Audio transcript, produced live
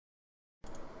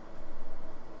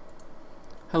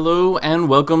Hello and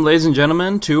welcome, ladies and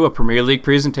gentlemen, to a Premier League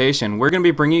presentation. We're going to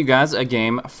be bringing you guys a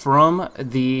game from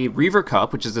the Reaver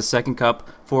Cup, which is the second cup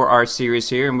for our series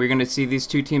here, and we're going to see these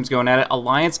two teams going at it,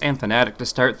 Alliance and Fnatic, to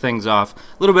start things off. A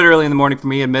little bit early in the morning for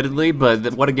me, admittedly,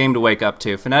 but what a game to wake up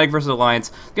to. Fnatic versus Alliance,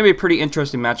 going to be a pretty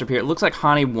interesting matchup here. It looks like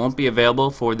Hani won't be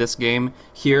available for this game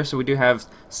here, so we do have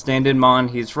stand-in Mon.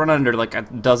 He's run under like a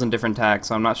dozen different tags,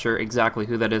 so I'm not sure exactly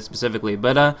who that is specifically,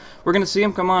 but we're going to see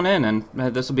him come on in, and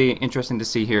this will be interesting to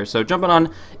see here. So jumping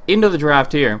on into the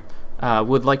draft here,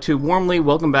 would like to warmly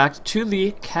welcome back to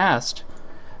the cast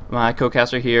my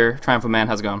co-caster here, Triumphal Man.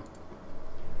 How's it going?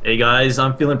 Hey guys,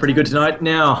 I'm feeling pretty good tonight.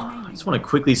 Now, I just want to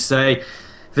quickly say,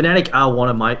 Fnatic are one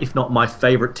of my, if not my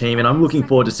favorite team, and I'm looking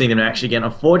forward to seeing them in action again.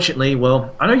 Unfortunately,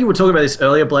 well, I know you were talking about this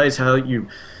earlier, Blaze, how you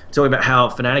talking about how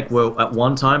Fnatic were at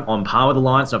one time on par with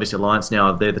Alliance, and obviously Alliance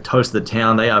now, they're the toast of the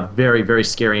town. They are very, very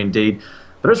scary indeed.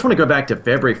 But I just want to go back to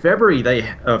February. February,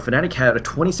 Fnatic had a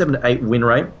 27-8 win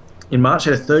rate. In March,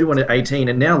 they had a 31-18,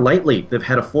 and now lately they've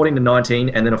had a 14-19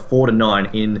 and then a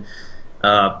 4-9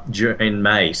 in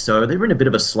May. So they're in a bit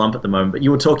of a slump at the moment. But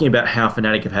you were talking about how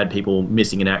Fnatic have had people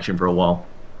missing in action for a while.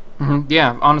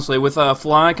 Yeah, honestly, with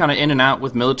Fly kind of in and out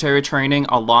with military training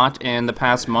a lot in the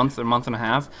past month or month and a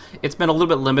half, it's been a little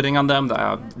bit limiting on them.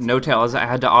 No-Tail has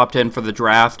had to opt in for the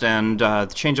draft and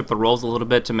change up the roles a little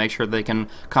bit to make sure they can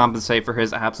compensate for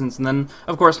his absence. And then,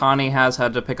 of course, Hani has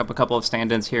had to pick up a couple of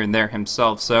stand-ins here and there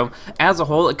himself. So, as a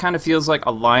whole, it kind of feels like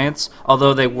Alliance,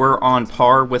 although they were on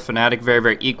par with Fnatic, very,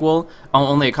 very equal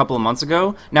only a couple of months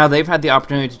ago, now they've had the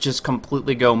opportunity to just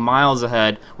completely go miles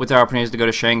ahead with their opportunities to go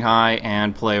to Shanghai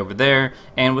and play over there,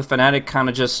 and with Fnatic kind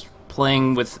of just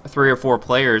playing with 3 or 4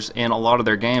 players in a lot of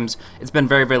their games, it's been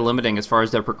very, very limiting as far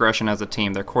as their progression as a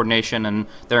team, their coordination, and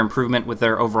their improvement with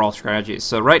their overall strategies.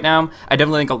 So right now, I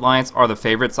definitely think Alliance are the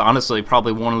favorites, honestly,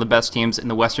 probably one of the best teams in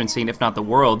the Western scene, if not the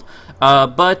world,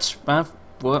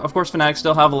 well, of course, Fnatic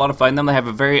still have a lot of fight in them. They have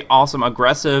a very awesome,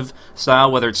 aggressive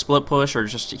style, whether it's split push or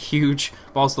just huge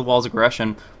balls-to-the-walls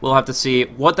aggression. We'll have to see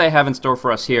what they have in store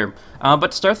for us here.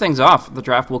 But to start things off, the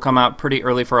draft will come out pretty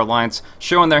early for Alliance,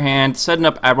 showing their hand, setting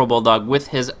up Admiral Bulldog with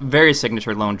his very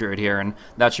signature Lone Druid here, and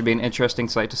that should be an interesting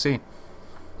sight to see.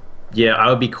 Yeah, I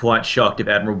would be quite shocked if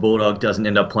Admiral Bulldog doesn't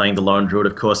end up playing the Lone Druid,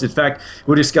 of course. In fact,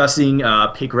 we're discussing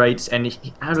pick rates, and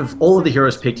out of all of the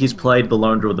heroes picked, he's played the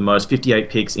Lone Druid the most, 58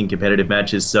 picks in competitive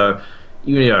matches, so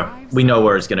you know, we know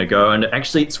where it's going to go. And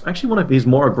actually, it's actually one of his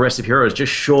more aggressive heroes,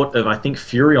 just short of, I think,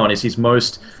 Furion is his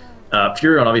most...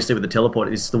 Furion, obviously, with the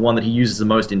teleport, is the one that he uses the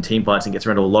most in team fights and gets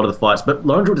around to a lot of the fights. But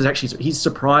Lone Druid is actually, he's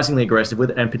surprisingly aggressive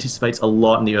with it and participates a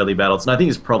lot in the early battles. And I think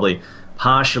it's probably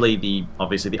partially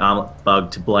obviously the armlet bug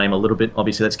to blame a little bit.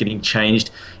 Obviously, that's getting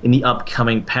changed in the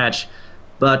upcoming patch.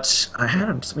 But I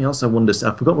had something else I wanted to say.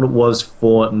 I forgot what it was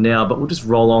for now, but we'll just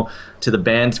roll on to the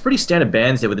bans. Pretty standard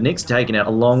bans there with the Nyx taken out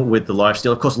along with the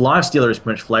Lifestealer. Of course, Lifestealer is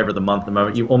pretty much flavor of the month at the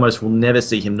moment. You almost will never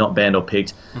see him not banned or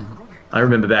picked. I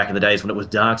remember back in the days when it was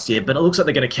Darkseer, but it looks like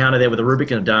they're going to counter there with a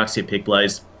Rubik and a Darkseer pick,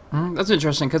 Blaze. That's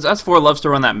interesting, because S4 loves to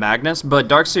run that Magnus, but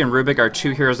Darkseer and Rubik are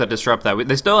two heroes that disrupt that.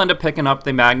 They still end up picking up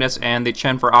the Magnus and the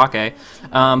Chen for Ake,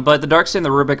 but the Darkseer and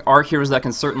the Rubik are heroes that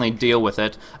can certainly deal with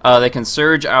it. They can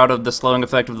surge out of the slowing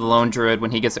effect of the Lone Druid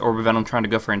when he gets the Orb of Venom trying to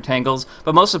go for Entangles,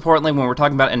 but most importantly, when we're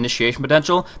talking about initiation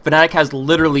potential, Fnatic has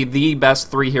literally the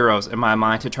best 3 heroes, in my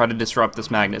mind, to try to disrupt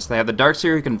this Magnus. They have the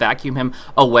Darkseer who can vacuum him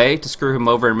away to screw him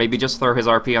over and maybe just throw his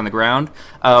RP on the ground.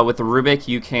 With the Rubik,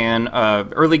 you can,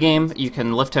 early game, you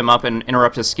can lift him up and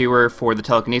interrupt his skewer for the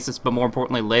telekinesis, but more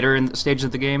importantly, later in the stages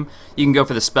of the game, you can go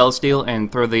for the spell steal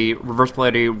and throw the reverse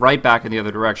polarity right back in the other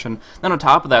direction. Then on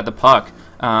top of that, the puck.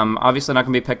 Obviously not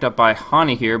going to be picked up by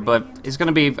Hani here, but it's going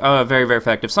to be very, very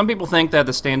effective. Some people think that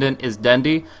the stand-in is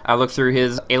Dendi. I looked through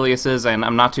his aliases, and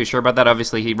I'm not too sure about that.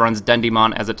 Obviously, he runs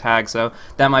Dendimon as a tag, so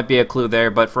that might be a clue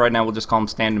there, but for right now, we'll just call him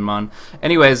Stand-in-Mon.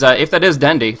 Anyways, if that is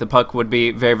Dendi, the puck would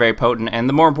be very, very potent, and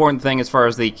the more important thing as far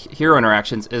as the hero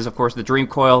interactions is, of course, the Dream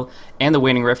Coil and the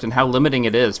Waning Rift, and how limiting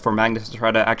it is for Magnus to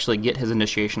try to actually get his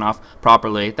initiation off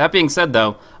properly. That being said,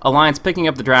 though, Alliance picking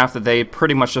up the draft that they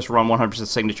pretty much just run 100%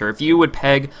 signature. If you would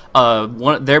peg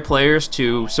their players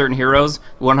to certain heroes,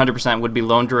 100% would be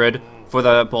Lone Druid for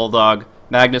the Bulldog,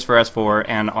 Magnus for S4,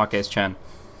 and Ake's Chen.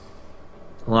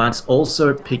 Alliance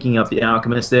also picking up the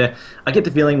Alchemist there. I get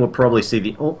the feeling we'll probably see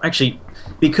the... Oh, actually,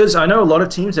 because I know a lot of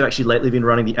teams have actually lately been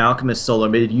running the Alchemist solo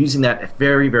mid, using that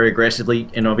very, very aggressively,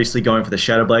 and obviously going for the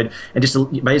Shadow Blade, and just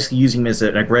basically using him as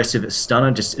an aggressive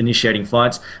stunner, just initiating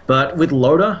fights. But with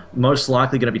Loda, most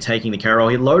likely going to be taking the carry role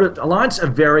here. Loda, Alliance are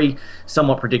very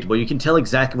somewhat predictable. You can tell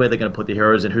exactly where they're going to put the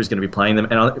heroes and who's going to be playing them,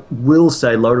 and I will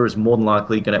say Loda is more than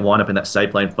likely going to wind up in that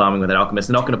safe lane farming with that Alchemist.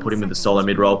 They're not going to put him in the solo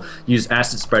mid role, use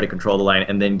Acid Spray to control the lane,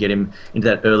 and then get him into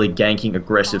that early ganking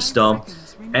aggressive style.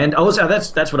 And also,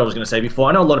 that's what I was going to say before.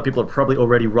 I know a lot of people are probably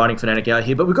already writing Fnatic out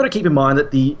here, but we've got to keep in mind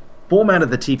that the format of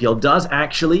the TPL does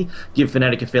actually give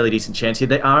Fnatic a fairly decent chance here.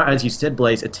 They are, as you said,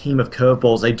 Blaze, a team of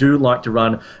curveballs. They do like to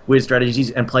run weird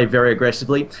strategies and play very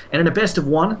aggressively. And in a best of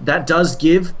one, that does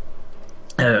give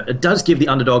the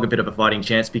underdog a bit of a fighting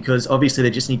chance, because obviously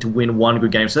they just need to win one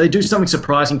good game. So they do something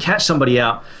surprising, catch somebody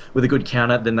out with a good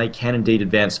counter, then they can indeed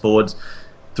advance forwards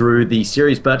through the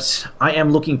series. But I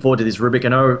am looking forward to this Rubik. I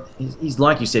know he's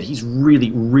like you said, he's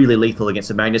really, really lethal against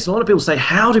the Magnus. And a lot of people say,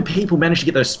 how do people manage to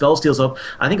get those spell steals off?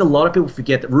 I think a lot of people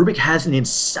forget that Rubik has an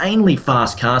insanely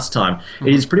fast cast time.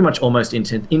 It is pretty much almost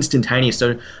instantaneous.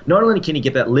 So not only can he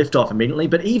get that lift off immediately,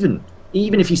 but even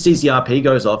if he sees the RP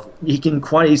goes off, he can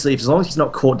quite easily, as long as he's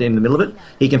not caught in the middle of it,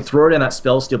 he can throw down that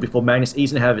spell steal before Magnus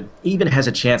even has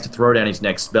a chance to throw down his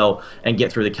next spell and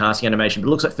get through the casting animation. But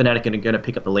it looks like Fnatic are going to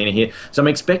pick up the Lina here. So I'm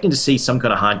expecting to see some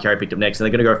kind of hard carry picked up next, and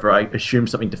they're going to go for, I assume,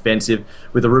 something defensive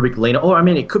with a Rubik Lina. Or, I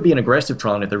mean, it could be an aggressive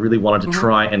trial if they really wanted to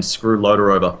try and screw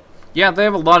Loader over. Yeah, they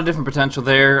have a lot of different potential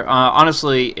there.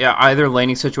 Honestly, yeah, either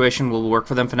laning situation will work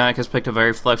for them. Fnatic has picked a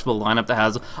very flexible lineup that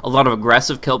has a lot of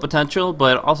aggressive kill potential,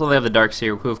 but also they have the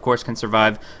Darkseer, who of course can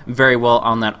survive very well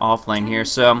on that off lane here.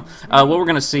 So what we're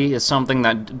going to see is something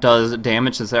that does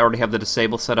damage, since they already have the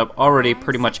disable setup already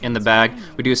pretty much in the bag.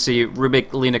 We do see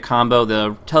Rubik Lina combo,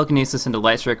 the telekinesis into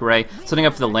Light Strike Ray, setting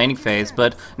up for the laning phase.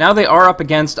 But now they are up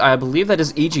against, I believe that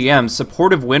is EGM's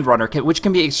supportive Windrunner kit, which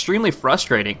can be extremely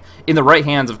frustrating. In the right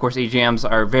hands, of course, EGMs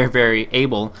are very, very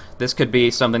able. This could be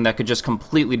something that could just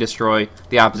completely destroy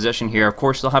the opposition here. Of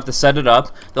course, they'll have to set it up.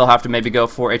 They'll have to maybe go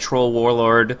for a Troll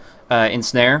Warlord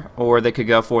ensnare, or they could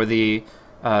go for the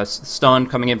stun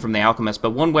coming in from the Alchemist.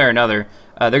 But one way or another,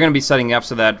 they're going to be setting up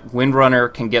so that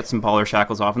Windrunner can get some Polar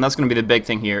Shackles off, and that's going to be the big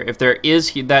thing here. If there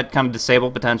is that kind of disable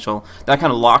potential, that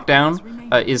kind of lockdown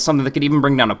is something that could even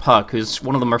bring down a Puck, who's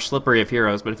one of the more slippery of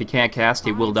heroes, but if he can't cast,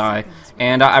 he will die.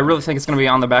 And I really think it's going to be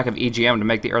on the back of EGM to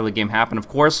make the early game happen. Of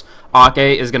course, Ake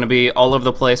is going to be all over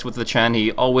the place with the Chen.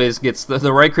 He always gets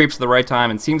the right creeps at the right time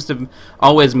and seems to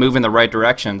always move in the right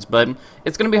directions, but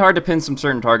it's going to be hard to pin some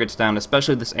certain targets down,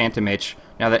 especially this Anti-Mage,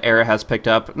 now that Era has picked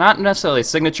up. Not necessarily a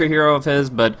signature hero of his,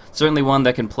 but certainly one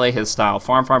that can play his style.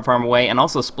 Farm, farm, farm away, and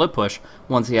also split push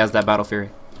once he has that Battle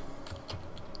Fury.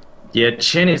 Yeah,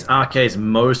 Chen is Arcade's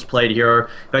most played hero.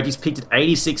 In fact, he's picked it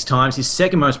 86 times. His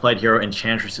second most played hero,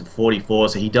 Enchantress at 44,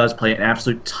 so he does play an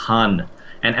absolute ton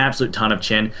of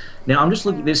Chen. Now, I'm just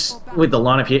looking at this with the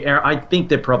lineup here. I think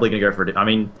they're probably going to go for it. I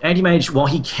mean, Anti-Mage, while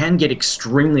he can get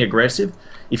extremely aggressive,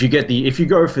 if you don't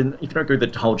go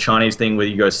the whole Chinese thing where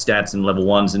you go stats and level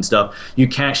 1s and stuff, you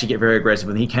can actually get very aggressive,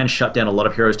 and he can shut down a lot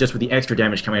of heroes just with the extra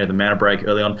damage coming out of the mana break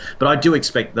early on. But I do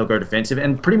expect they'll go defensive,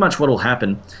 and pretty much what will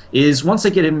happen is once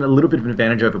they get him a little bit of an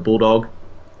advantage over Bulldog,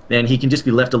 then he can just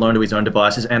be left alone to his own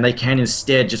devices, and they can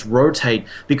instead just rotate,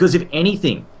 because if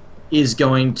anything is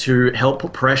going to help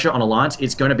put pressure on Alliance,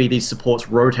 it's going to be these supports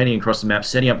rotating across the map,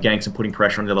 setting up ganks and putting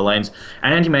pressure on the other lanes.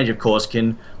 And Anti-Mage, of course,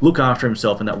 can look after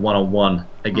himself in that one-on-one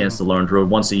against the Lone Druid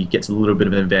once he gets a little bit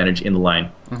of an advantage in the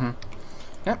lane.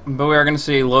 Yeah, but we are going to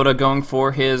see Loda going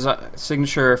for his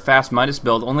signature fast Midas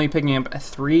build, only picking up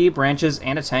 3 branches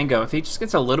and a Tango. If he just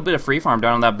gets a little bit of free farm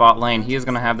down on that bot lane, he is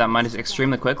going to have that Midas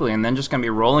extremely quickly, and then just going to be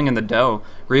rolling in the dough.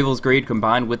 Greevil's Greed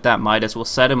combined with that Midas will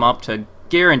set him up to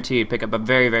guaranteed pick up a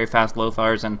very, very fast low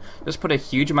fires and just put a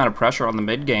huge amount of pressure on the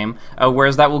mid game,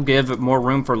 whereas that will give more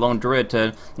room for Lone Druid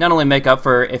to not only make up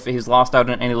for if he's lost out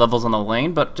on any levels on the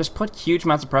lane, but just put huge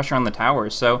amounts of pressure on the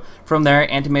towers. So from there,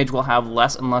 Anti-Mage will have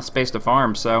less and less space to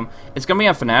farm, so it's going to be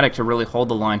on Fnatic to really hold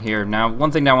the line here. Now,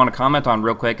 one thing that I want to comment on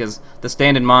real quick is the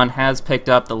stand-in Mon has picked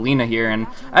up the Lina here, and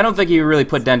I don't think you really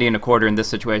put Dendi in a quarter in this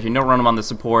situation. You don't run him on the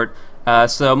support,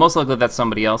 so most likely that's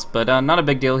somebody else, but not a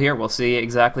big deal here. We'll see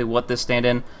exactly what this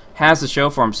stand-in has to show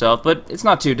for himself, but it's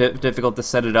not too difficult to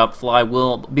set it up. Fly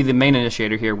will be the main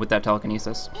initiator here with that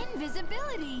telekinesis.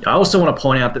 I also want to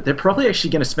point out that they're probably actually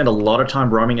going to spend a lot of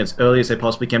time roaming as early as they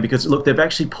possibly can, because look, they've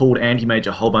actually pulled Anti-Mage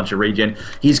a whole bunch of regen.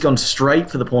 He's gone straight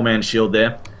for the poor man's shield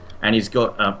there, and he's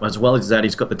got, as well as that,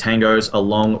 he's got the tangos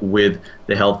along with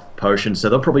the health potion, so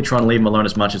they'll probably try and leave him alone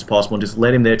as much as possible and just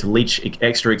let him there to leech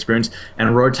extra experience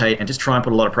and rotate and just try and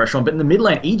put a lot of pressure on. But in the mid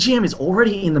lane, EGM is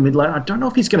already in the mid lane. I don't know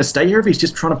if he's going to stay here, if he's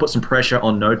just trying to put some pressure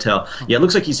on Notel. Yeah, it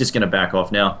looks like he's just going to back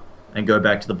off now and go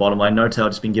back to the bottom lane. Notel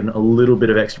just been given a little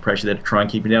bit of extra pressure there to try and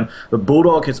keep him down. The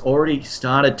Bulldog has already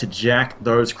started to jack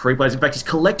those creep waves. In fact, he's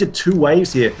collected 2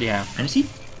 waves here. Yeah. And is he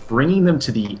bringing them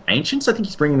to the Ancients? I think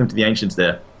he's bringing them to the Ancients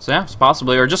there. So yeah, it's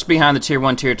possibly, or just behind the tier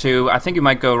 1, tier 2. I think he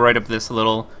might go right up this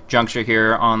little juncture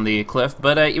here on the cliff.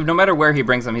 But no matter where he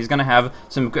brings them, he's going to have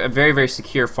some very, very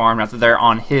secure farm now that they're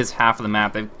on his half of the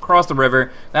map. They've crossed the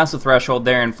river. That's the threshold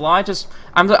there. And Fly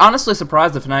I'm honestly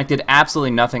surprised that Fnatic did absolutely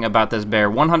nothing about this bear.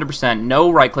 100%, no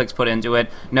right clicks put into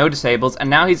it, no disables. And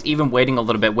now he's even waiting a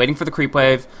little bit, waiting for the creep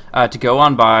wave to go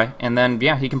on by. And then,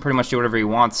 yeah, he can pretty much do whatever he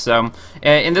wants. So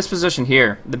in this position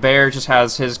here, the bear just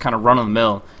has his kind of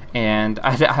run-of-the-mill. And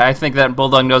I think that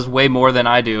Bulldog knows way more than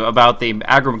I do about the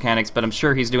aggro mechanics, but I'm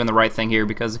sure he's doing the right thing here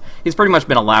because he's pretty much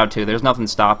been allowed to. There's nothing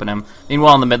stopping him.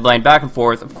 Meanwhile, in the mid lane, back and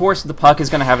forth, of course, the puck is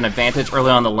going to have an advantage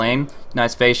early on the lane.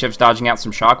 Nice phase shifts, dodging out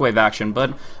some shockwave action,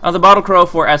 but the Bottle Crow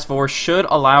for S4 should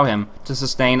allow him to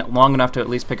sustain long enough to at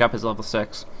least pick up his level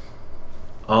 6.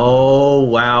 Oh,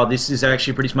 wow, this is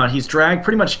actually pretty smart. He's dragged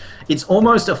pretty much, it's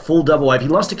almost a full double wave. He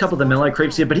lost a couple of the melee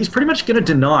creeps here, but he's pretty much going to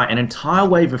deny an entire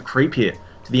wave of creep here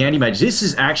to the anti-mage. This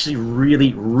is actually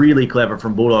really, really clever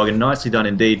from Bulldog and nicely done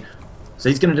indeed. So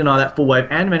he's going to deny that full wave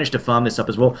and manage to farm this up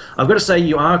as well. I've got to say,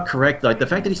 you are correct, like the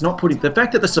fact that he's not putting, the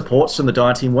fact that the supports from the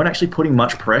Dire team weren't actually putting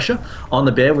much pressure on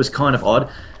the bear was kind of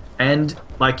odd. And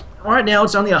like right now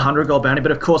it's only a 100 gold bounty,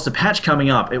 but of course the patch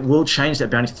coming up, it will change that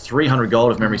bounty to 300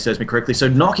 gold if memory serves me correctly. So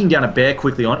knocking down a bear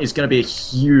quickly on is going to be a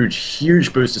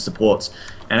huge boost to supports.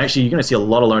 And actually, you're going to see a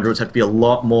lot of lone druids have to be a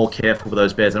lot more careful with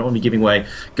those bears. They don't want to be giving away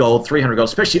gold, 300 gold,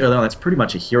 especially early on. That's pretty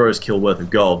much a hero's kill worth of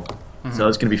gold. So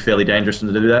it's going to be fairly dangerous for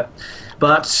them to do that.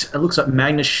 But it looks like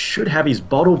Magnus should have his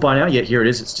bottle by now. Yeah, here it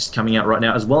is. It's just coming out right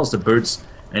now, as well as the boots.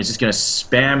 And he's just going to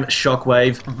spam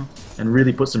Shockwave and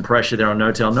really put some pressure there on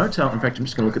No-Tail. No-Tail, in fact, I'm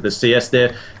just going to look at the CS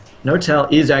there. No-Tail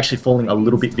is actually falling a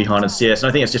little bit behind in CS. And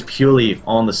I think it's just purely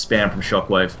on the spam from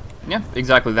Shockwave. Yeah,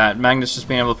 exactly that. Magnus just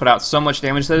being able to put out so much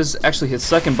damage. That is actually his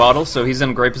second bottle, so he's in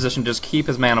a great position to just keep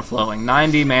his mana flowing.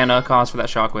 90 mana cost for that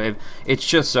shockwave. It's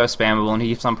just so spammable, and he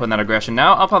keeps on putting that aggression.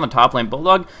 Now, up on the top lane,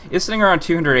 Bulldog is sitting around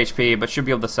 200 HP, but should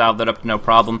be able to salve that up to no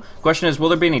problem. Question is, will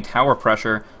there be any tower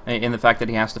pressure in the fact that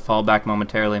he has to fall back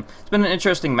momentarily? It's been an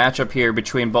interesting matchup here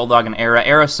between Bulldog and Era.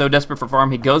 Era's so desperate for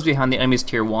farm, he goes behind the enemy's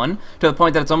tier 1, to the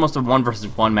point that it's almost a 1 versus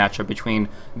 1 matchup between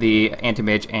the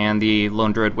Anti-Mage and the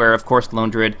Lone Druid, where, of course,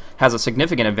 Lone Druid has a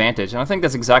significant advantage, and I think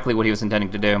that's exactly what he was intending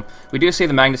to do. We do see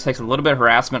the Magnus takes a little bit of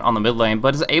harassment on the mid lane,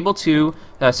 but is able to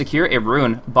secure a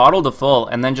rune, bottle to full,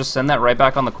 and then just send that right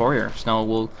back on the courier. Snow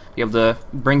will be able to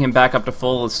bring him back up to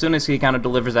full as soon as he kind of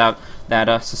delivers out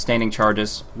that sustaining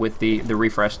charges with the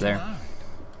refresh there.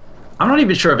 I'm not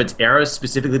even sure if it's Era's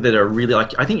specifically that are really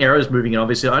like. I think Era's moving in,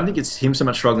 obviously. I don't think it's him so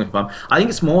much struggling for farm. I think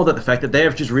it's more that the fact that they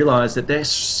have just realized that they're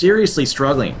seriously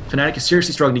struggling. Fnatic is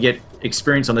seriously struggling to get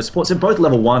experience on their supports. They're both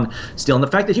level 1 still, and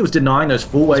the fact that he was denying those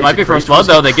full waves. This might be First Blood,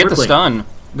 though. They get the stun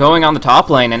going on the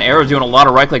top lane, and Era's doing a lot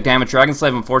of right-click damage. Dragon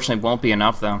Slave, unfortunately, won't be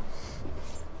enough, though.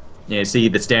 Yeah, see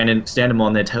the stand him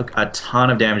on there, took a ton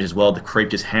of damage as well. The creep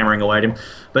just hammering away at him.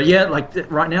 But yeah, like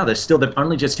right now they've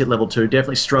only just hit level 2,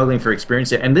 definitely struggling for experience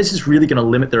there, and this is really going to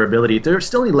limit their ability. If they're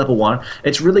still in level 1,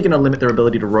 it's really going to limit their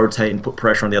ability to rotate and put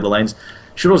pressure on the other lanes.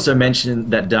 Should also mention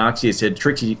that Darkseer said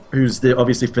Trixie, who's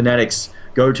obviously Fnatic's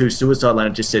go-to suicide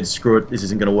laner, just said screw it, this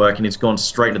isn't going to work, and it's gone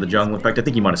straight into the jungle. In fact, I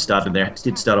think he might have started there. He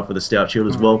did start off with a stout shield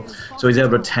as well, so he's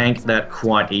able to tank that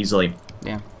quite easily.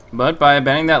 Yeah. But by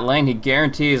abandoning that lane, he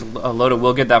guarantees Loda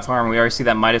will get that farm. We already see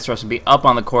that Midas Rush will be up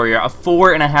on the courier. A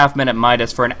 4.5 minute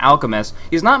Midas for an Alchemist.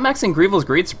 He's not maxing Grievel's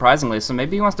Greed, surprisingly, so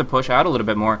maybe he wants to push out a little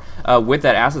bit more with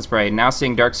that Acid Spray. Now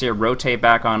seeing Darkseer rotate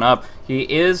back on up, he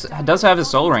does have his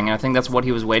Soul Ring, and I think that's what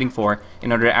he was waiting for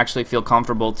in order to actually feel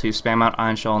comfortable to spam out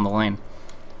Iron Shell in the lane.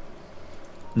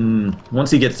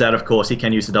 Once he gets that, of course, he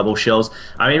can use the double shells.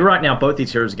 I mean, right now, both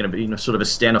these heroes are going to be in sort of a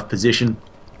standoff position.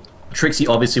 Trixie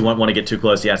obviously won't want to get too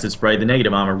close to the Acid Spray. The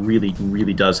negative armor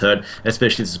really does hurt,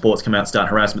 especially if the supports come out and start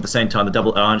harassing. At the same time, the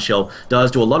double Iron Shell does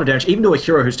do a lot of damage, even to a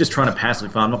hero who's just trying to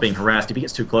passively farm, not being harassed. If he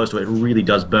gets too close to it, it really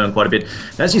does burn quite a bit.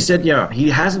 As you said, yeah,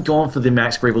 he hasn't gone for the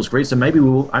max Grievel's Greed, so maybe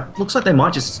looks like they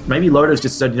might just, maybe Lodo's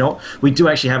just said, you know what, we do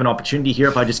actually have an opportunity here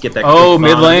if I just get that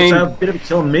mid lane. So a bit of a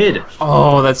kill mid.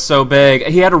 Oh, that's so big.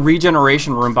 He had a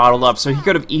regeneration room bottled up, so he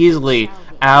could have easily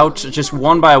just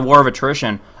won by a war of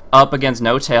attrition up against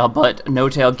No-Tail, but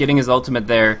No-Tail getting his ultimate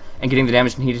there and getting the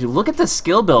damage needed to. Look at the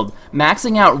skill build.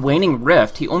 Maxing out Waning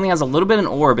Rift. He only has a little bit in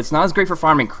Orb. It's not as great for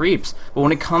farming creeps, but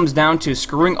when it comes down to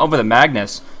screwing over the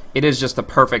Magnus, it is just the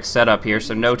perfect setup here.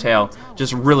 So No-Tail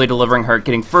just really delivering hurt,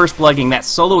 getting first blood, getting that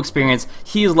solo experience.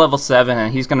 He is level 7,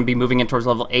 and he's going to be moving in towards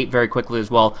level 8 very quickly as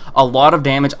well. A lot of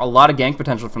damage, a lot of gank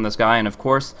potential from this guy, and of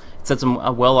course, it sets him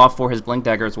well off for his Blink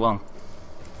Dagger as well.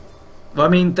 I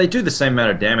mean, they do the same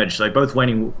amount of damage. Like both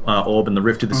Waning Orb and the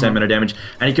Rift do the same amount of damage,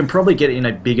 and he can probably get it in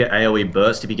a bigger AoE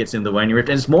burst if he gets into the Waning Rift.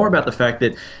 And it's more about the fact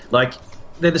that, like,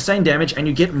 they're the same damage, and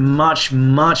you get much,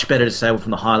 much better disable from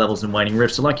the high levels in Waning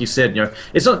Rift. So like you said, you know,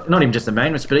 it's not even just the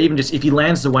main rift, but even just if he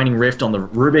lands the Waning Rift on the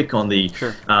Rubik, on the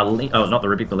not the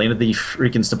Rubik, the Lena, the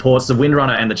freaking supports, the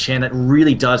Windrunner and the Chen, that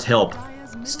really does help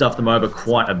stuff them over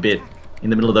quite a bit in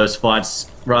the middle of those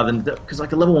fights, rather than, because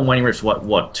like a level 1 Waning Rift's what,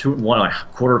 like a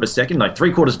quarter of a second, like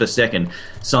 3/4 of a second.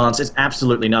 Silence is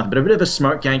absolutely nothing, but a bit of a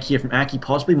smoke gank here from Aki,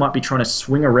 possibly might be trying to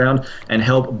swing around and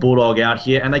help Bulldog out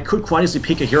here, and they could quite easily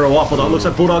pick a hero off, although it looks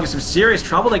like Bulldog is some serious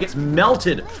trouble. They gets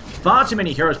melted. Far too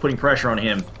many heroes putting pressure on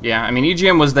him. Yeah, I mean,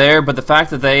 EGM was there, but the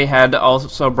fact that they had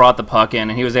also brought the puck in,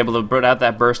 and he was able to put out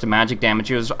that burst of magic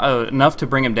damage, it was enough to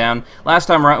bring him down. Last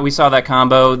time we saw that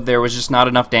combo, there was just not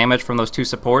enough damage from those two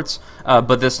supports,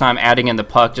 but this time adding in the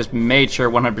puck just made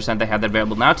sure 100% they had that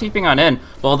available. Now TPing on in,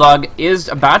 Bulldog is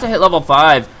about to hit level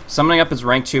 5, summoning up his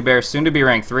rank 2 bear, soon to be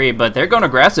rank 3, but they're going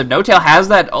aggressive. No-Tail has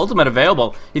that ultimate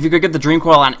available. If you could get the Dream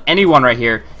Coil on anyone right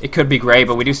here, it could be great,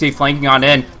 but we do see flanking on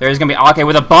in. There's going to be Ake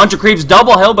with a bunch of creeps,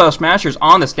 double Hellbow Smashers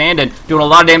on the stand-in, doing a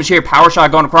lot of damage here. Power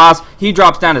Shot going across. He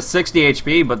drops down to 60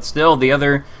 HP, but still the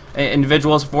other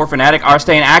individuals for Fnatic are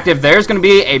staying active. There's going to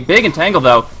be a big entangle,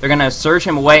 though. They're going to surge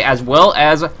him away as well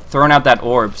as throwing out that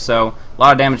orb, so a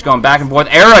lot of damage going back and forth.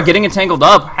 Era getting entangled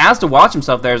up, has to watch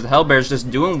himself there as the Hellbear's just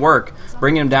doing work,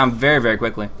 bringing him down very, very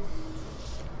quickly.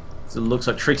 So it looks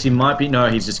like Trixie might be... No,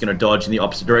 he's just going to dodge in the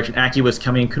opposite direction. Aki was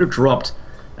coming in, could have dropped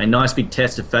a nice big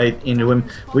test of faith into him,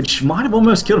 which might have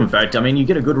almost killed him, in fact. I mean, you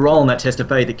get a good roll on that test of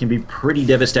faith, it can be pretty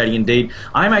devastating indeed.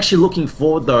 I'm actually looking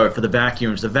forward, though, for the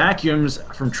vacuums. The vacuums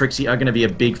from Trixie are going to be a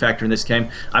big factor in this game.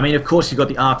 I mean, of course, you've got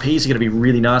the RPs are going to be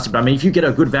really nasty, but I mean, if you get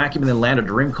a good vacuum and then land a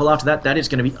Dream Call after that, that is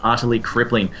going to be utterly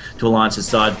crippling to Alliance's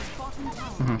side.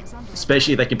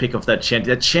 Especially if they can pick off that Chen.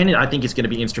 That Chen, I think, is going to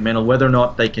be instrumental. Whether or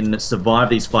not they can survive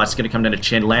these fights, it's going to come down to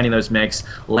Chen landing those mechs,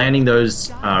 landing those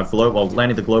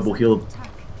landing the global heal,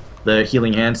 the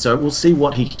healing hand. So we'll see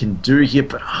what he can do here.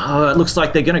 But it looks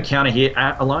like they're going to counter here.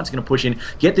 Alliance is going to push in,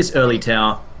 get this early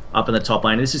tower up in the top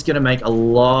lane. This is going to make a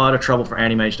lot of trouble for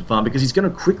Anti-Mage to farm, because he's going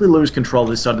to quickly lose control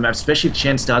of this side of the map, especially if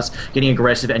Chen starts getting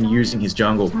aggressive and using his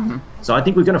jungle. So I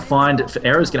think we're going to find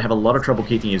Era's going to have a lot of trouble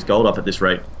keeping his gold up at this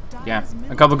rate. Yeah,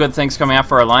 a couple good things coming out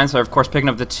for our Alliance. They're, of course, picking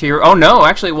up the tier... Oh, no,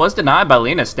 actually, it was denied by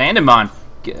Lena. Stand him on.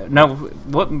 No,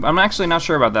 what? I'm actually not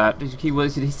sure about that.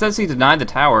 He says he denied the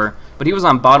tower, but he was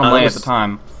on bottom lane at the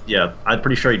time. Yeah, I'm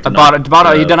pretty sure he denied...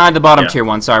 he denied the bottom tier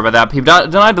 1, sorry about that. He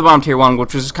denied the bottom tier 1,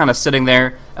 which was just kind of sitting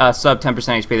there, sub 10%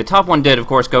 HP. The top one did, of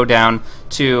course, go down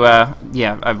to,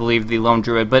 yeah, I believe the Lone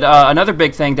Druid. But another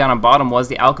big thing down on bottom was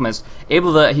the Alchemist.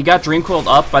 He got Dream Coiled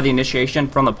up by the initiation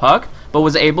from the puck, but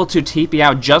was able to TP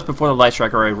out just before the Light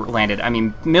Striker landed. I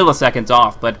mean, milliseconds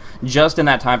off, but just in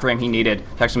that time frame he needed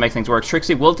to actually make things work.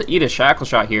 Trixie will eat a Shackle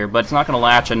Shot here, but it's not going to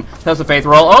latch, and that's the Faith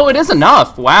roll. Oh, it is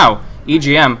enough! Wow.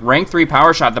 EGM, rank 3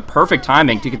 power shot, the perfect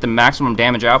timing to get the maximum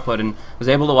damage output, and was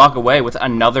able to walk away with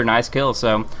another nice kill.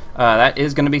 So that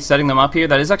is going to be setting them up here.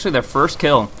 That is actually their first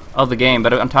kill of the game,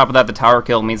 but on top of that, the tower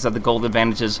kill means that the gold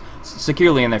advantage is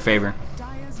securely in their favor.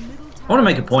 I want to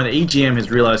make a point that EGM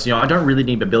has realized, you know, I don't really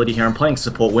need ability here. I'm playing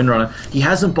support Windrunner. He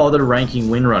hasn't bothered ranking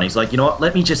Windrunner. He's like, you know what,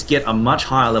 let me just get a much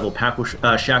higher level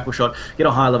Shackle Shot, get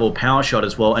a higher level Power Shot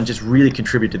as well, and just really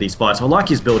contribute to these fights. So I like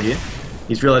his build here.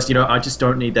 He's realized, you know, I just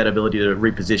don't need that ability to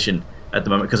reposition at the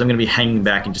moment, because I'm going to be hanging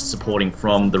back and just supporting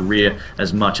from the rear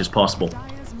as much as possible.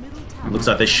 Looks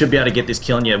like they should be able to get this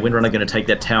kill, and yeah, Windrunner going to take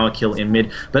that tower kill in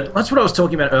mid. But that's what I was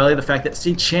talking about earlier, the fact that,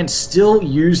 see, Chen's still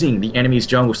using the enemy's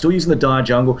jungle, still using the dire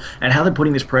jungle, and how they're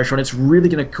putting this pressure on. It's really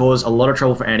going to cause a lot of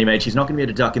trouble for Anti-Mage. He's not going to be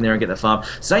able to duck in there and get that farm.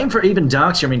 Same for even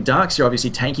Darkseer. I mean, Darkseer obviously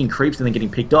tanking creeps and then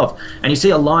getting picked off. And you see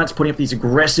Alliance putting up these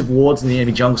aggressive wards in the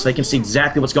enemy jungle so they can see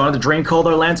exactly what's going on. The Dream Call,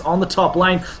 though, lands on the top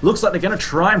lane. Looks like they're going to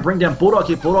try and bring down Bulldog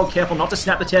here. Bulldog careful not to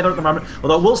snap the tether at the moment,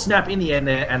 although it will snap in the end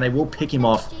there, and they will pick him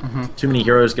off. Too many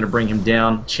heroes going to bring him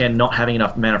down. Chen not having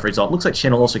enough mana for his ult. Looks like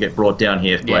Chen will also get brought down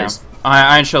here. Yeah.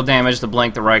 Iron Shield damage, the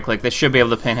blink, the right click. They should be able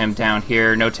to pin him down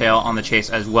here. No tail on the chase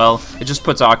as well. It just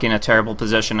puts Aki in a terrible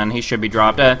position, and he should be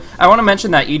dropped. I want to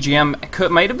mention that EGM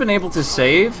might have been able to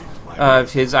save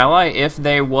his ally if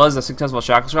there was a successful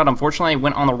Shackle Shot. Unfortunately, it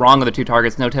went on the wrong of the two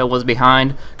targets. No Tail was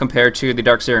behind compared to the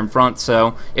Darkseer in front,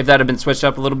 so if that had been switched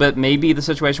up a little bit, maybe the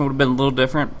situation would have been a little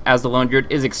different, as the Lone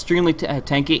Druid is extremely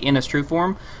tanky in his true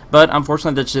form, but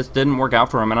unfortunately that just didn't work out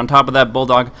for him. And on top of that,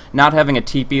 Bulldog not having a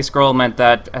TP scroll meant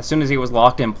that as soon as he was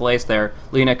locked in place there,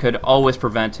 Lena could always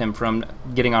prevent him from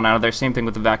getting on out of there. Same thing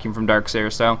with the vacuum from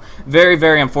Darkseer, so very,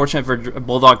 very unfortunate for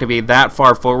Bulldog to be that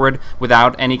far forward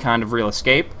without any kind of real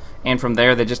escape. and from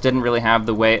there they just didn't really have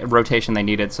the rotation they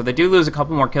needed. So they do lose a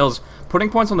couple more kills, putting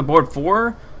points on the board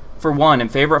for one in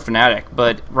favor of Fnatic,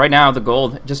 but right now the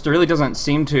gold just really doesn't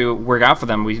seem to work out for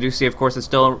them. We do see, of course, it's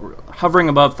still hovering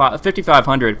above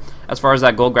 5,500 as far as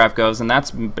that gold graph goes, and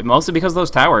that's mostly because of those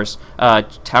towers.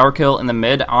 Tower kill in the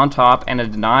mid on top and a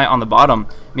deny on the bottom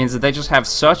means that they just have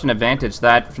such an advantage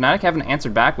that Fnatic haven't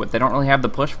answered back with. They don't really have the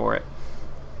push for it.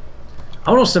 I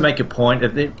would also make a point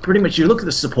that pretty much you look at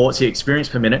the supports here, experience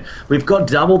per minute, we've got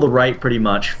double the rate pretty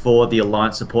much for the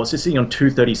Alliance supports. They're sitting on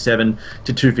 237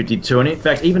 to 252, and in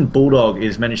fact even Bulldog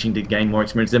is managing to gain more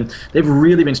experience than them. They've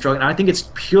really been struggling. I think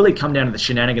it's purely come down to the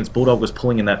shenanigans Bulldog was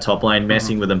pulling in that top lane,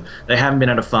 messing with them. They haven't been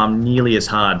able to farm nearly as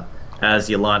hard as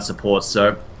the Alliance supports,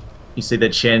 so you see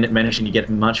that Chen managing to get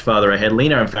much farther ahead.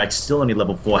 Lina, in fact, still only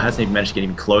level 4, hasn't even managed to get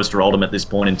even close to her ultimate at this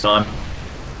point in time.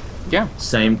 Yeah.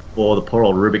 Same for the poor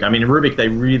old Rubik. I mean, Rubik, they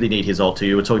really need his ult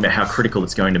too. We're talking about how critical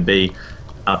it's going to be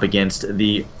up against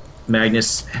the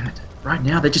Magnus. And right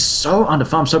now, they're just so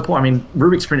underfarmed, so poor. I mean,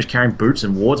 Rubik's pretty much carrying boots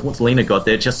and wards. What's Lina got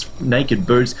there? Just naked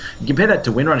boots. You compare that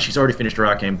to Windrunner, she's already finished her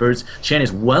arcane boots. Shan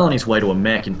is well on his way to a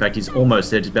mech. In fact, he's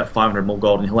almost there, just about 500 more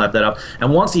gold, and he'll have that up.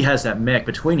 And once he has that mech,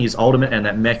 between his ultimate and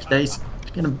that mech, they're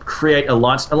going to create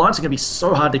Alliance. Alliance are going to be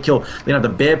so hard to kill. You know, the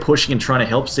bear pushing and trying to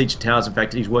help siege towers. In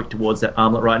fact, he's working towards that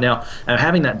armlet right now. And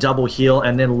having that double heal,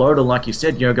 and then Loda, like you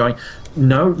said, you know, going,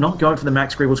 no, not going for the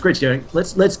max Greeble Screech. You know,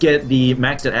 let's get the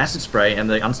maxed at acid spray and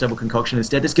the unstable concoction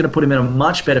instead. That's going to put him in a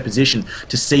much better position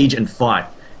to siege and fight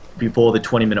before the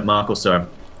 20-minute mark or so.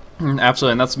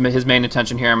 Absolutely, and that's his main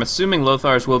intention here. I'm assuming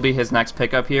Lothar's will be his next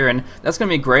pickup here, and that's going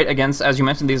to be great against, as you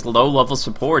mentioned, these low-level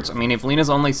supports. I mean, if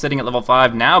Lina's only sitting at level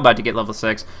 5, now about to get level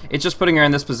 6, it's just putting her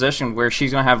in this position where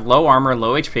she's going to have low armor,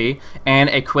 low HP,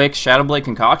 and a quick Shadow Blade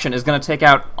concoction is going to take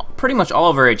out pretty much all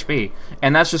of her HP,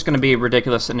 and that's just going to be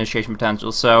ridiculous initiation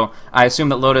potential. So I assume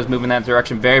that Loda is moving that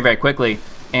direction very, very quickly.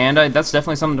 And that's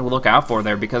definitely something to look out for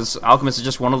there, because Alchemist is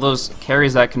just one of those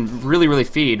carries that can really, really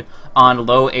feed on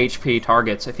low HP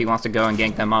targets if he wants to go and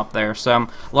gank them up there. So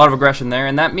a lot of aggression there,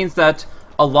 and that means that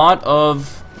a lot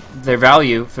of their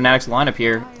value, Fnatic's lineup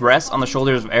here, rests on the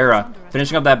shoulders of Era.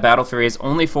 Finishing up that Battle Fury is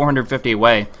only 450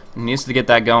 away. He needs to get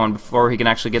that going before he can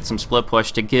actually get some split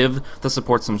push to give the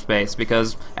support some space,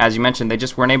 because, as you mentioned, they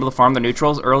just weren't able to farm the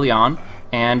neutrals early on,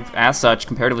 and as such,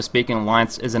 comparatively speaking,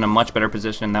 Alliance is in a much better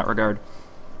position in that regard.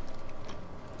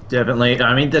 Definitely.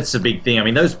 I mean, that's the big thing. I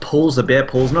mean, those pulls, the bear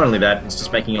pulls, not only that, it's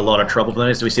just making a lot of trouble for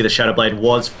them. So we see the Shadow Blade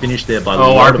was finished there by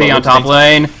RP on top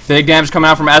lane. Big damage coming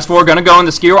out from S4. Gonna go in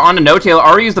the skewer onto No-Tail.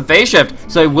 Already used the phase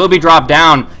shift, so he will be dropped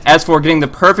down. S4 getting the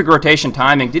perfect rotation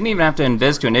timing. Didn't even have to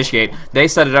invis to initiate. They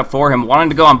set it up for him. Wanting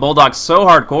to go on Bulldog so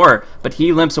hardcore, but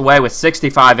he limps away with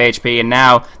 65 HP, and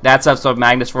now that sets up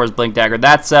Magnus for his Blink Dagger.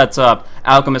 That sets up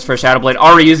Alchemist for Shadow Blade.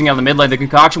 Already using it on the mid lane. The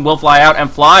concoction will fly out,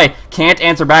 and Fly can't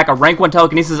answer back. A rank 1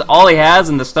 telekinesis all he has,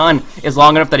 and the stun is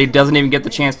long enough that he doesn't even get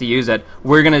the chance to use it.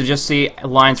 We're going to just see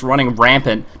Alliance running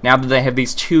rampant now that they have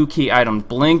these two key items,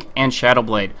 Blink and Shadow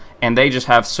Blade, and they just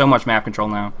have so much map control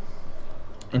now.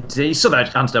 And you saw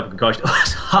that unstoppable concoction.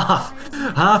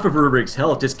 half of Rubrik's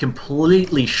health just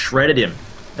completely shredded him.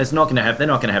 They're not going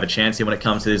to have a chance here when it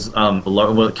comes to this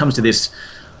when it comes to this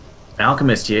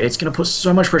Alchemist here. It's going to put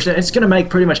so much pressure. It's going to make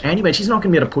pretty much anti-mage. He's not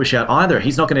going to be able to push out either.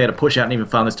 He's not going to be able to push out and even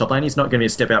farm this top lane. He's not going to be able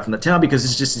to step out from the tower because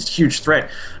it's just this huge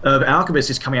threat of Alchemist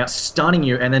just coming out, stunning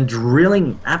you, and then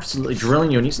drilling, absolutely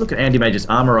drilling you. And you just look at anti-mage's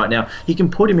armor right now. He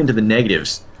can put him into the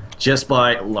negatives just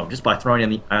by throwing in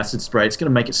the acid spray. It's going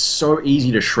to make it so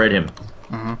easy to shred him.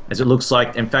 As it looks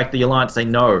like, in fact, the Alliance, they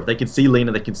know. They can see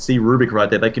Lina, they can see Rubik right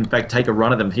there. They can, in fact, take a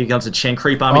run at them. Here comes the Chen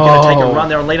creep army, going to take a run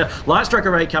there on Lina. Light Strike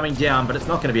Array coming down, but it's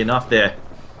not going to be enough there.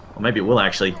 Or maybe it will,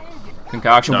 actually.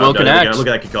 Concoction will connect. Look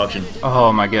at that concoction.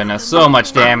 Oh my goodness, so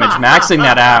much damage. Maxing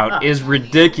that out is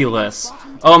ridiculous.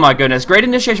 Oh my goodness. Great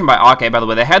initiation by Ake, by the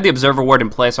way. They had the Observer Ward in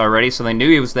place already, so they knew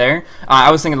he was there. I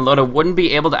was thinking Loda wouldn't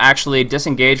be able to actually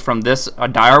disengage from this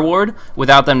Dire Ward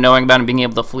without them knowing about him being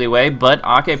able to flee away, but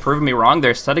Ake proved me wrong.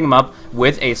 They're setting him up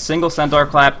with a single Centaur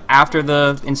clap after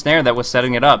the ensnare that was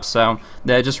setting it up, so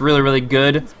they're just really, really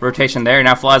good rotation there.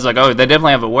 Now Fly's like, oh, they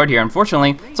definitely have a ward here.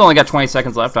 Unfortunately, it's only got 20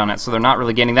 seconds left on it, so they're not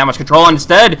really gaining that much control.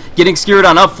 Instead, getting skewered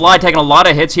on up. Fly taking a lot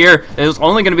of hits here. It was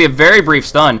only going to be a very brief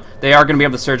stun. They are going to be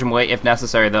able to surge him away if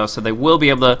necessary, though, so they will be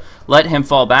able to let him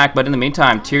fall back. But in the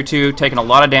meantime, Tier 2 taking a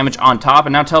lot of damage on top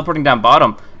and now teleporting down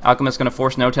bottom. Alchemist going to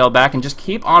force No-Tail back and just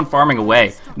keep on farming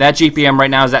away. That GPM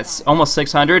right now is at almost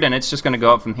 600, and it's just going to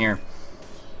go up from here.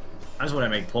 I just want to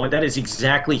make a point. That is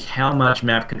exactly how much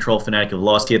map control Fnatic have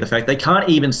lost here. The fact they can't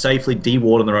even safely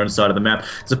de-ward on their own side of the map.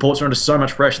 Supports are under so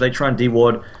much pressure. They try and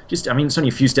de-ward. Just, I mean, it's only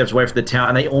a few steps away from the tower,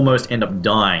 and they almost end up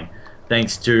dying.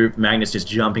 thanks to Magnus just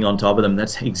jumping on top of them.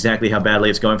 That's exactly how badly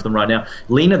it's going for them right now.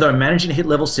 Lina, though, managing to hit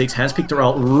level 6, has picked her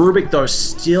ult. Rubik, though,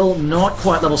 still not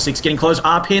quite level 6, getting close.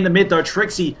 RP in the mid, though.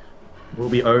 Trixie will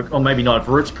be, or maybe not. If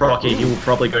Root's procky, he will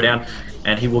probably go down,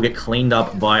 and he will get cleaned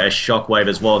up by a shockwave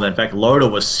as well. And in fact, Loda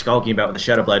was skulking about with the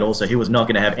Shadow Blade also. He was not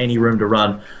going to have any room to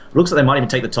run. Looks like they might even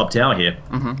take the top tower here.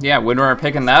 Yeah, Windrunner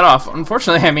picking that off.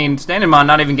 Unfortunately, I mean, Standemon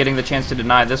not even getting the chance to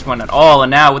deny this one at all. And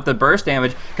now with the burst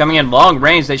damage coming in long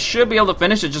range, they should be able to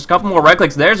finish it. Just a couple more right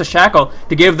clicks. There's a Shackle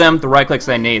to give them the right clicks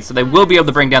they need. So they will be able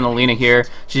to bring down the Lina here.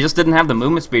 She just didn't have the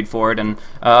movement speed for it. And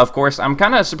of course, I'm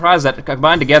kind of surprised that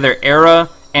combined together, Era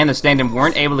and the stand-in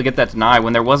weren't able to get that deny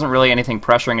when there wasn't really anything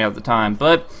pressuring it at the time.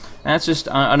 But that's just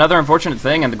another unfortunate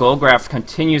thing, and the gold graph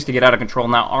continues to get out of control.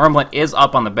 Now Armlet is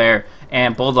up on the bear,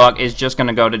 and Bulldog is just going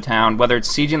to go to town. Whether it's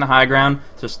sieging the high ground,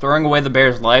 just throwing away the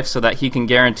bear's life so that he can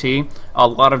guarantee a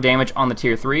lot of damage on the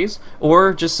tier 3s,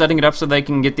 or just setting it up so they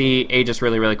can get the Aegis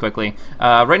really, really quickly.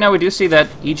 Right now we do see that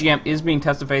EGM is being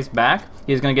test-to-face back.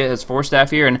 He's going to get his 4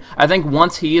 staff here, and I think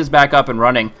once he is back up and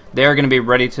running, they're going to be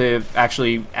ready to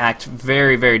actually act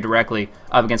very, very directly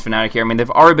up against Fnatic here. I mean, they've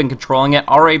already been controlling it,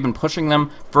 already been pushing them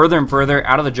further and further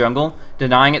out of the jungle,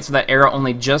 denying it so that Era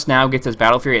only just now gets his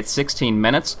Battle Fury at 16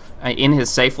 minutes in his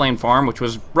safe lane farm, which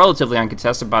was relatively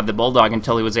uncontested by the Bulldog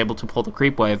until he was able to pull the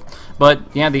creep wave. But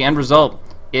yeah, the end result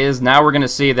is now we're going to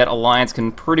see that Alliance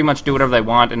can pretty much do whatever they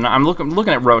want, and I'm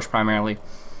looking at Roche primarily.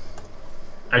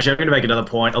 Actually, I'm going to make another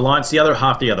point. Alliance, the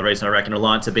other reason I reckon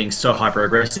Alliance are being so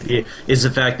hyper-aggressive here is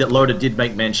the fact that Loda did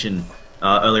make mention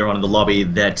earlier on in the lobby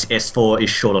that S4 is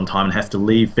short on time and has to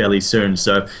leave fairly soon,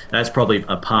 so that's probably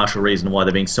a partial reason why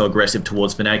they're being so aggressive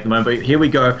towards Fnatic at the moment. But here we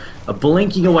go, a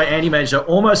blinking away anti-mage,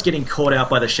 almost getting caught out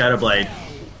by the Shadow Blade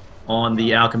on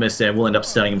the Alchemist there. Will end up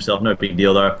stunning himself, no big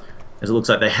deal though, as it looks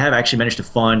like they have actually managed to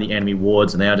find the enemy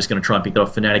wards, and they are just going to try and pick that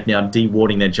off. Fnatic now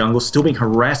de-warding their jungle, still being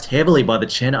harassed heavily by the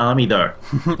Chen army though.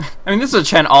 I mean, this is a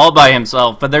Chen all by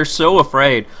himself, but they're so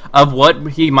afraid of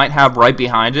what he might have right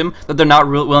behind him that they're not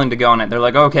willing to go on it. They're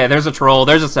like, okay, there's a troll,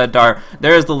 there's a Centaur,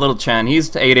 there's the little Chen,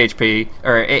 he's 8 HP,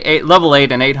 or level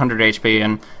 8 and 800 HP,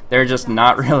 and they're just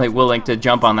not really willing to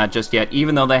jump on that just yet,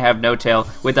 even though they have no tail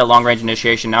with that long-range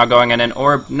initiation. Now going in an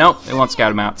orb, nope, it won't scout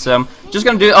him out. So just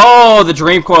going to do, oh, the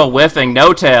Dream Coil whiffing,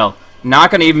 no tail. Not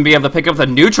going to even be able to pick up the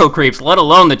neutral creeps, let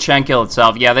alone the Chen kill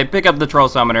itself. Yeah, they pick up the Troll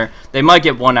Summoner. They might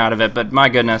get one out of it, but my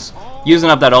goodness, using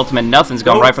up that ultimate, nothing's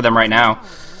going right for them right now.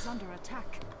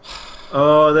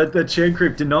 Oh, that Chen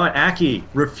creep denied. Aki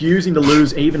refusing to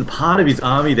lose even part of his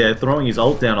army there, throwing his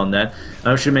ult down on that.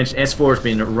 I should mention S4 has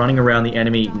been running around the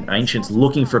enemy Ancients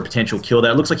looking for a potential kill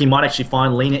there. It looks like he might actually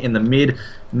find Lina in the mid.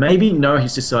 Maybe, no,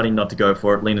 he's deciding not to go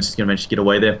for it. Lina's just going to manage to get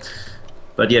away there.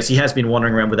 But yes, he has been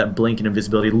wandering around with that blink and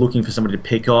invisibility, looking for somebody to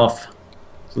pick off.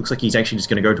 Looks like he's actually just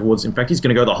going to go towards... In fact, he's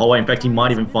going to go the whole way. In fact, he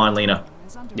might even find Lina.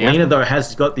 Yeah. Lina, though,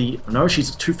 has got the... No,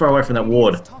 she's too far away from that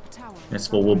ward.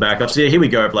 S4 will back up. So yeah, here we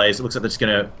go, Blaze. It looks like they're just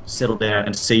going to settle down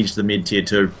and siege the mid tier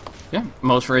 2. Yeah,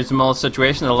 most reasonable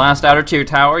situation. The last outer tier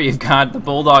tower, you've got the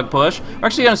Bulldog push. We're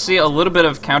actually going to see a little bit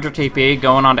of counter TP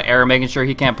going on to Era, making sure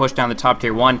he can't push down the top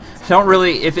tier 1. Don't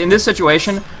really, if in this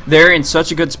situation, they're in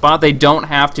such a good spot, they don't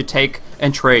have to take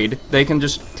and trade. They can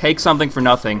just take something for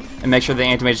nothing and make sure the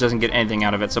anti-mage doesn't get anything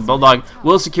out of it. So Bulldog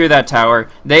will secure that tower.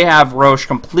 They have Roche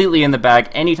completely in the bag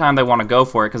anytime they want to go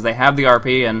for it, because they have the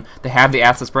RP and they have the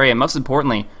Acid Spray, and most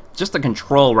importantly, just the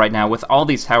control right now with all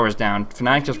these towers down.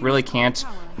 Fnatic just really can't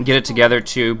get it together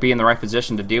to be in the right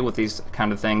position to deal with these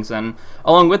kind of things. And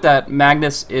along with that,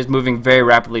 Magnus is moving very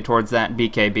rapidly towards that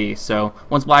BKB. So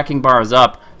once Black King Bar is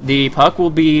up, the puck will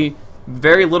be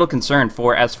very little concern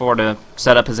for S4 to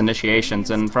set up his initiations.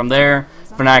 And from there,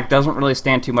 Fnatic doesn't really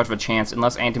stand too much of a chance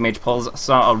unless Anti-Mage pulls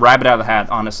a rabbit out of the hat,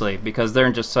 honestly, because they're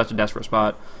in just such a desperate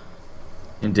spot.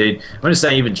 Indeed. I'm going to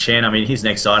say even Chen, I mean, his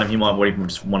next item, he might even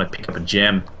just want to pick up a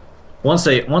gem. Once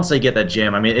they get that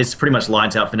gem, I mean, it's pretty much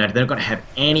lights out Fnatic. They're not going to have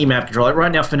any map control. Like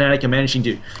right now, Fnatic are managing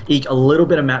to eke a little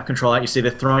bit of map control out. You see they're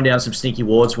throwing down some sneaky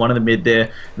wards, one in the mid there,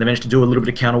 and they managed to do a little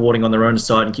bit of counter warding on their own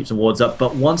side and keep some wards up.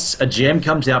 But once a gem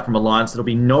comes out from Alliance, there'll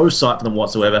be no sight for them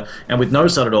whatsoever. And with no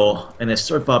sight at all, and they're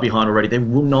so far behind already, they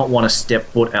will not want to step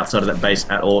foot outside of that base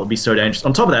at all. It'd be so dangerous.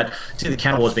 On top of that, see the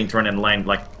counter wards being thrown down the lane,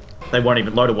 like,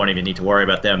 Loda won't even need to worry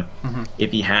about them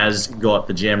if he has got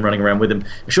the gem running around with him.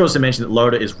 I should also mention that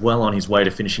Loda is well on his way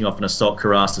to finishing off an Assault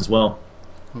Cuirass as well.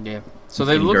 Yeah. So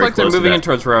they look like they're moving in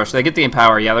towards Roche. They get the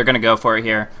Empower. Yeah, they're going to go for it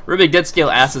here. Rubik did steal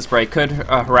Acid Spray. Could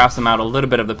harass them out a little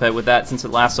bit of the pit with that since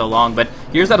it lasts so long. But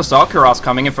here's that Assault Kuros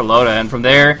coming in for Loda. And from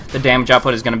there, the damage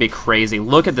output is going to be crazy.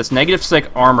 Look at this. -6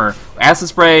 armor. Acid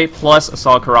Spray plus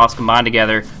Assault Kuros combined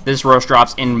together. This Roche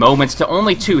drops in moments to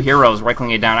only 2 heroes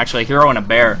right-clicking it down. Actually, a hero and a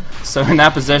bear. So in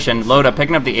that position, Loda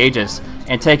picking up the Aegis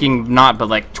and taking not but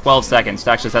like 12 seconds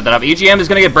to actually set that up. EGM is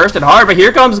going to get bursted hard, but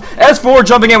here comes S4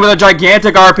 jumping in with a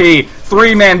gigantic RP.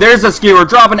 3-man, there's a skewer,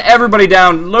 dropping everybody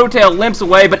down. Lowtail limps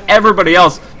away, but everybody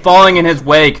else falling in his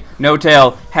wake.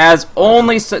 No-Tail has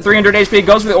only 300 HP,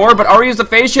 goes for the orb, but already used the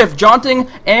phase shift, jaunting,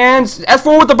 and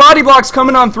S4 with the body blocks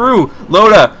coming on through.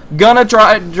 Loda gonna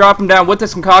try drop him down with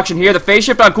this concoction here. The phase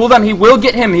shift on cooldown, he will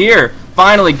get him here.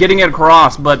 Finally getting it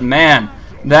across, but man,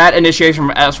 that initiation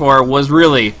from S4 was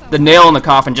really the nail in the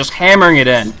coffin, just hammering it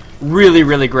in. Really,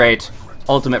 really great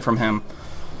ultimate from him.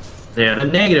 Yeah, the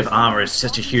negative armor is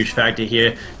such a huge factor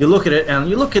here. You look at it, and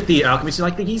you look at the Alchemist,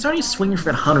 like he's only swinging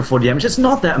for about 140 damage. It's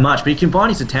not that much, but you combine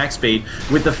his attack speed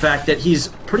with the fact that he's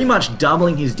pretty much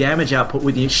doubling his damage output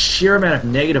with the sheer amount of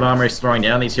negative armor he's throwing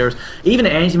down these heroes. Even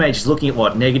Anti-Mage is looking at,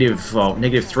 what,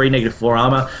 -3, -4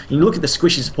 armor. And you look at the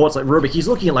squishy supports like Rubik, he's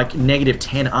looking at like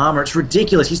 -10 armor. It's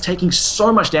ridiculous. He's taking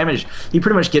so much damage. He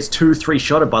pretty much gets 2-3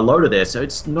 shotted by Loda there, so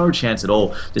it's no chance at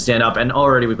all to stand up. And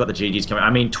already we've got the GGs coming. I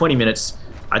mean, 20 minutes...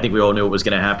 I think we all knew what was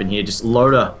going to happen here. Just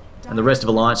Loda and the rest of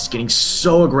Alliance just getting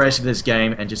so aggressive in this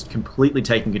game and just completely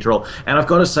taking control. And I've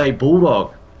got to say,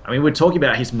 Bulldog, I mean, we're talking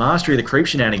about his mastery of the creep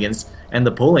shenanigans and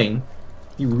the pulling.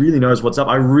 He really knows what's up.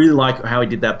 I really like how he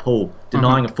did that pull,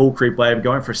 denying a full creep wave,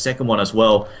 going for a second one as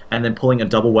well, and then pulling a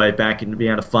double wave back and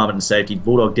being able to farm it in safety.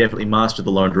 Bulldog definitely mastered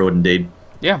the Lone Druid indeed.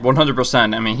 Yeah,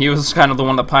 100%. I mean, he was kind of the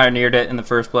one that pioneered it in the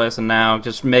first place, and now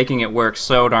just making it work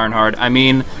so darn hard. I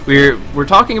mean, we're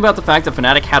talking about the fact that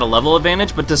Fnatic had a level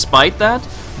advantage, but despite that,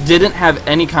 didn't have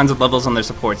any kinds of levels on their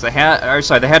supports. They had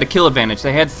a kill advantage.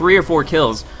 They had 3 or 4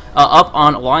 kills up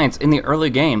on Alliance in the early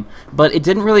game, but it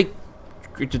didn't really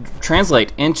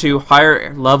translate into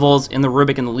higher levels in the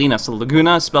Rubik and the Lina. So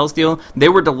Laguna, Spellsteal, they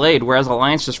were delayed, whereas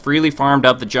Alliance just freely farmed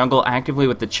up the jungle actively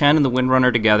with the Chen and the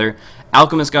Windrunner together.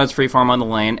 Alchemist got his free farm on the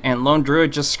lane, and Lone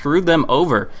Druid just screwed them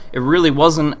over. It really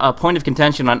wasn't a point of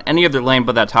contention on any other lane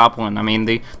but that top one. I mean,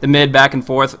 the mid back and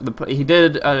forth, he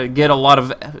did get a lot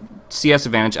of CS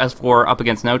advantage, S4 up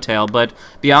against No-Tail, but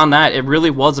beyond that, it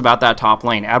really was about that top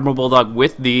lane. Admiral Bulldog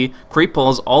with the creep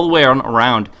pulls all the way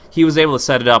around, he was able to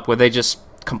set it up where they just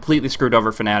completely screwed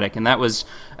over Fnatic, and that was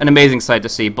an amazing sight to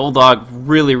see. Bulldog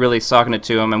really, really socking it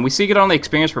to him, and we see it on the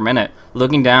experience per minute,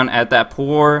 looking down at that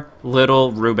poor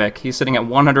little Rubik. He's sitting at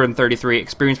 133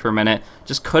 experience per minute,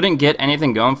 just couldn't get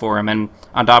anything going for him, and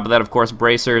on top of that, of course,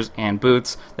 bracers and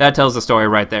boots. That tells the story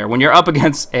right there. When you're up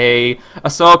against a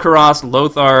Assault Kuros,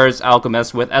 Lothar's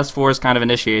Alchemist with S4's kind of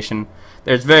initiation,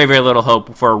 there's very, very little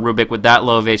hope for a Rubik with that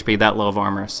low of HP, that low of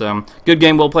armor. So, good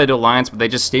game, well played to Alliance, but they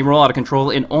just steamroll out of control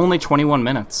in only 21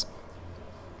 minutes.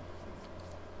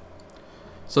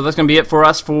 So that's going to be it for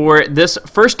us for this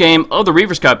first game of the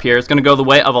Reavers Cup here. It's going to go the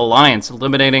way of Alliance,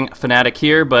 eliminating Fnatic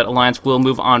here, but Alliance will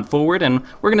move on forward, and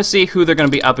we're going to see who they're going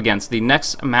to be up against. The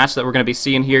next match that we're going to be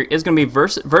seeing here is going to be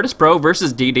Virtus Pro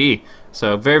versus DD.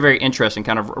 So very, very interesting,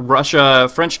 kind of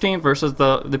Russia-French team versus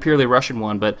the purely Russian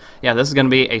one. But yeah, this is going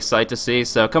to be a sight to see.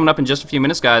 So coming up in just a few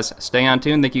minutes, guys, stay on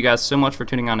tuned. Thank you guys so much for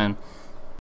tuning on in.